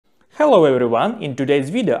Hello everyone, in today's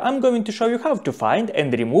video I'm going to show you how to find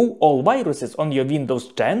and remove all viruses on your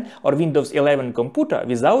Windows 10 or Windows 11 computer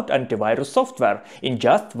without antivirus software in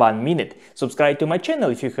just 1 minute. Subscribe to my channel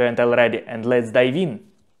if you haven't already, and let's dive in.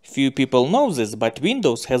 Few people know this, but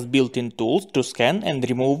Windows has built-in tools to scan and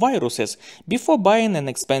remove viruses. Before buying an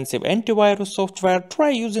expensive antivirus software, try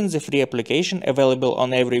using the free application available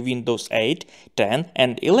on every Windows 8, 10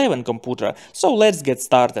 and 11 computer. So let's get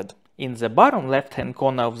started. In the bottom left-hand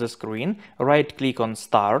corner of the screen, right-click on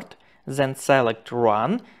Start, then select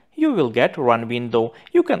Run. You will get Run window.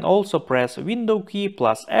 You can also press Window key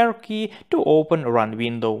plus R key to open Run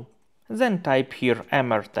window. Then type here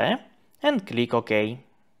MRT and click OK.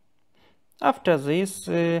 After this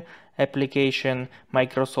application,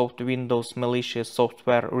 Microsoft Windows Malicious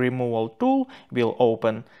Software Removal Tool will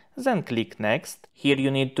open. Then click Next. Here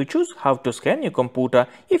you need to choose how to scan your computer.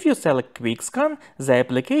 If you select Quick Scan, the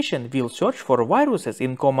application will search for viruses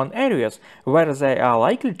in common areas where they are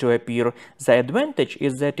likely to appear. The advantage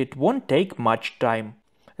is that it won't take much time.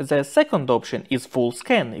 The second option is Full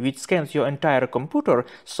Scan, which scans your entire computer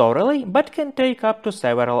thoroughly but can take up to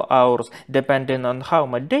several hours, depending on how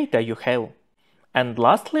much data you have. And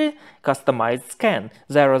lastly, Customized Scan.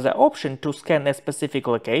 There is the option to scan a specific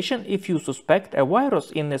location if you suspect a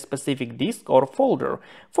virus in a specific disk or folder.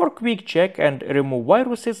 For quick check and remove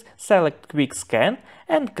viruses, select Quick Scan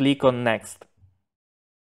and click on Next.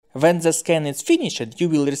 When the scan is finished, you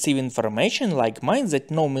will receive information like mine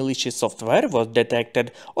that no malicious software was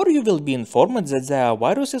detected, or you will be informed that there are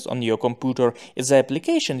viruses on your computer. If the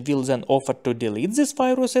application will then offer to delete these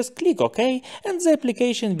viruses, click OK, and the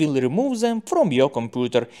application will remove them from your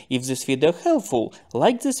computer. If this video helpful,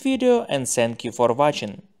 like this video and thank you for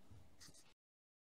watching.